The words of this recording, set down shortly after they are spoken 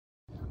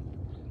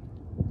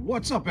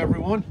What's up,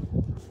 everyone?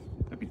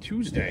 Happy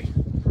Tuesday.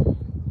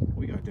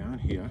 We are down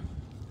here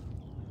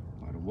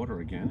by the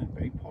water again in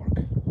Bay Park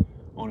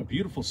on a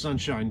beautiful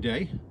sunshine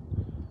day.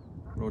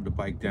 Rode the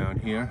bike down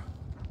here,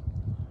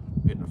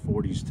 hitting the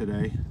 40s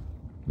today.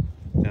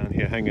 Down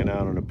here hanging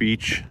out on the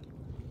beach.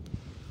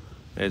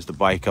 There's the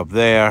bike up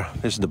there.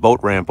 This is the boat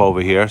ramp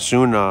over here.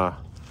 Soon we'll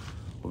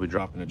be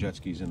dropping the jet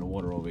skis in the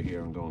water over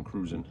here and going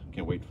cruising.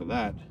 Can't wait for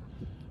that.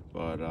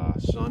 But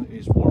sun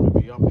is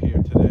warming me up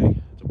here today.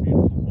 It's a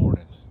beautiful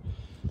morning.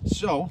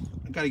 So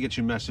I got to get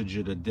you a message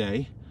of the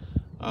day.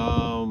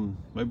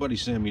 My buddy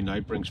Sammy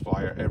Knight brings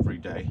fire every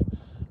day,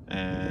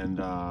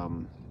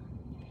 and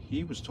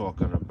he was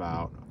talking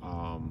about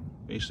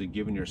basically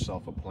giving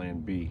yourself a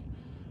plan B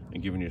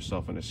and giving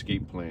yourself an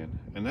escape plan,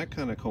 and that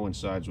kind of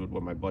coincides with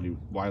what my buddy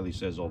Wiley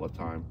says all the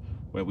time,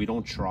 where we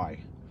don't try.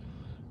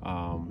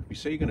 If you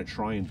say you're going to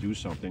try and do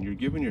something, you're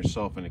giving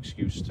yourself an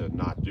excuse to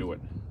not do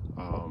it.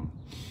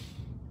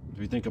 If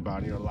you think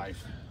about your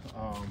life,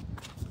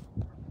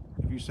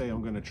 if you say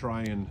I'm going to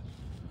try and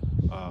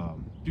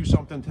do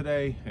something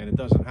today and it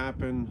doesn't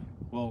happen,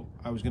 well,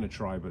 I was going to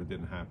try, but it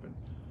didn't happen.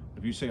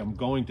 If you say I'm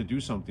going to do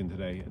something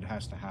today, it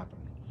has to happen.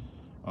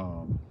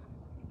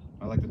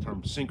 I like the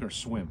term sink or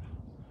swim.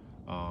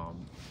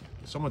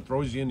 If someone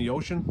throws you in the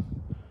ocean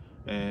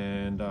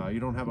and you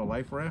don't have a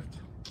life raft,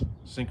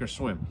 sink or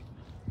swim.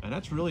 And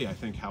that's really, I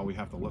think, how we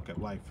have to look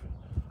at life.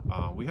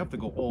 We have to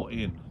go all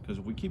in, because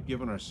if we keep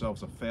giving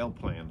ourselves a fail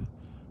plan,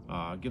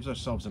 gives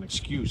ourselves an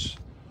excuse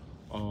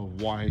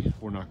of why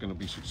we're not going to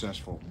be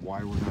successful,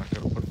 why we're not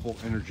going to put full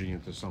energy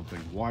into something,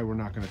 why we're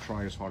not going to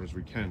try as hard as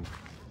we can,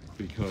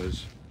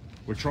 because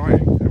we're trying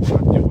and we're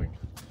not doing.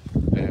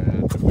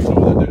 And if we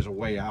know that there's a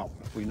way out,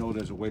 if we know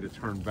there's a way to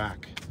turn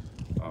back,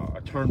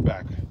 a turn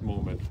back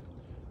moment,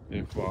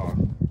 if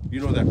you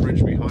know that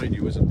bridge behind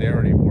you isn't there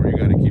anymore, you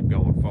got to keep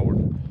going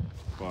forward.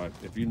 But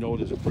if you know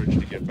there's a bridge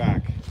to get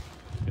back,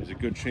 there's a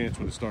good chance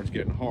when it starts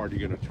getting hard,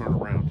 you're going to turn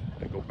around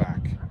and go back,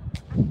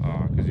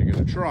 because you're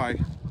going to try,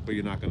 but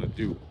you're not going to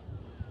do.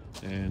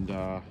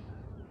 And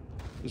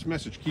this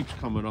message keeps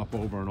coming up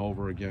over and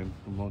over again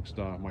amongst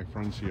my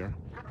friends here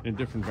in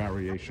different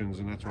variations,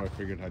 and that's why I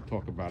figured I'd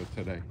talk about it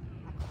today.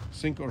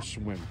 Sink or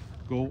swim.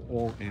 Go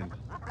all in.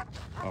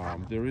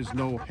 There is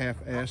no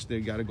half-ass. They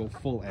got to go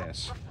full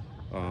ass.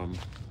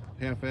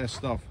 Half-ass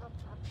stuff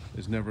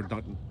is never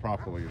done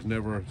properly. It's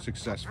never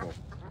successful.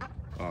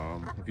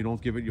 If you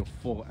don't give it your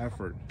full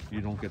effort,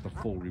 you don't get the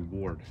full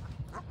reward.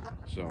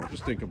 So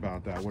just think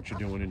about that, what you're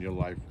doing in your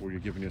life, where you're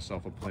giving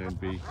yourself a plan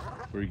B,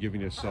 where you're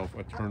giving yourself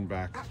a turn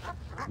back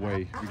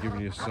way, you're giving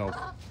yourself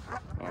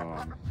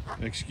an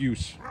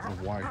excuse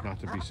of why not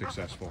to be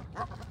successful.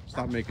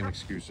 Stop making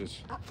excuses.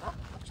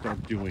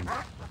 Start doing.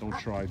 Don't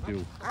try,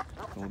 do.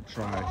 Don't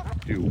try,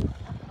 do.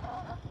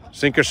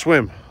 Sink or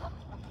swim.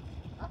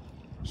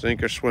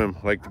 Sink or swim,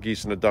 like the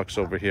geese and the ducks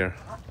over here.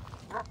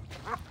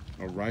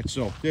 All right,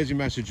 so there's your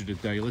message of the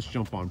day. Let's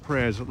jump on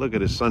prayers. Look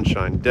at this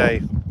sunshine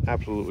day.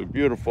 Absolutely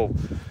beautiful.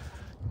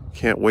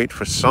 Can't wait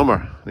for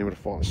summer. In the name of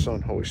the Father,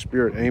 Son, Holy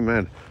Spirit.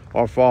 Amen.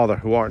 Our Father,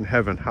 who art in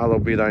heaven,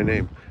 hallowed be thy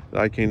name.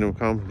 Thy kingdom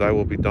come, thy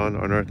will be done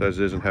on earth as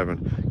it is in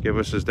heaven. Give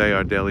us this day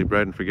our daily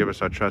bread, and forgive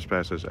us our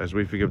trespasses, as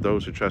we forgive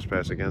those who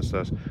trespass against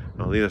us.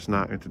 And lead us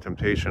not into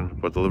temptation,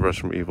 but deliver us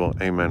from evil.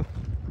 Amen.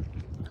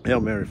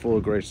 Hail Mary, full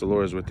of grace, the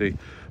Lord is with thee.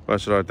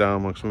 Blessed art thou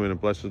amongst women, and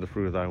blessed is the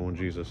fruit of thy womb,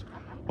 Jesus.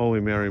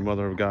 Holy Mary,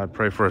 Mother of God,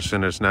 pray for us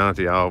sinners now at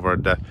the hour of our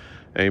death.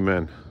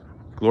 Amen.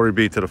 Glory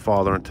be to the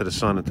Father, and to the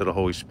Son, and to the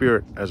Holy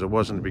Spirit, as it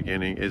was in the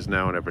beginning, is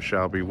now, and ever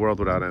shall be, world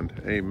without end.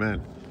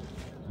 Amen.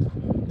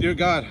 Dear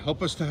God,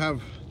 help us to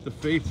have the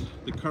faith,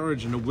 the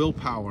courage, and the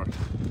willpower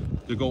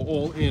to go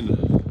all in.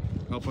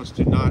 Help us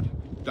to not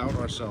doubt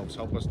ourselves.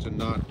 Help us to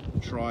not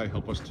try.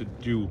 Help us to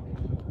do.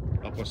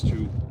 Help us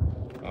to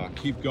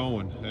keep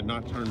going and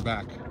not turn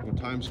back. When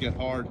times get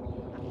hard,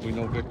 we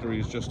know victory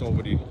is just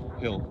over the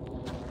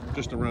hill,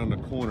 just around the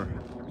corner.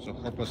 So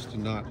help us to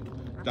not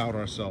doubt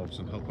ourselves,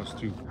 and help us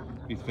to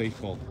be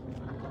faithful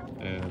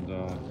and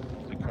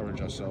encourage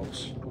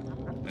ourselves,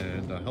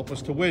 and help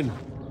us to win.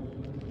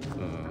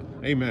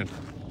 Amen.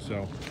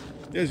 So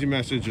there's your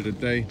message of the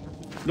day.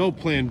 No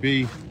plan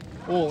B,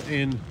 all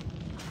in,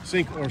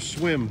 sink or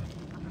swim.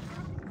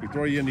 If we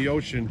throw you in the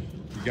ocean,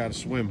 you gotta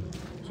swim.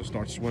 So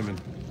start swimming.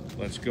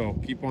 Let's go.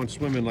 Keep on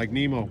swimming like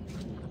Nemo.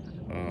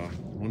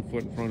 One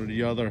foot in front of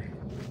the other.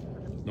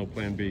 No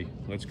plan B.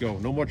 Let's go.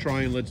 No more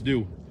trying. Let's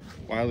do.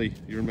 Wiley,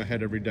 you're in my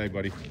head every day,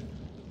 buddy.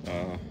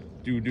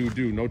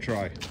 Do. No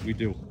try. We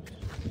do.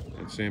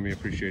 And Sammy,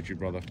 appreciate you,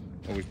 brother.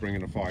 Always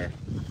bringing the fire.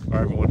 All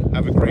right, everyone.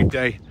 Have a great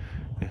day.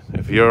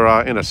 If you're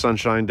in a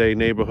sunshine day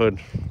neighborhood,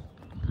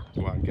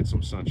 go out and get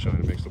some sunshine.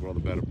 It makes the world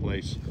a better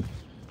place.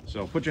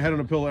 So put your head on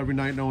a pillow every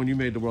night knowing you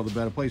made the world a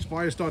better place.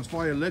 Fire starts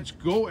fire. Let's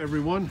go,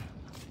 everyone.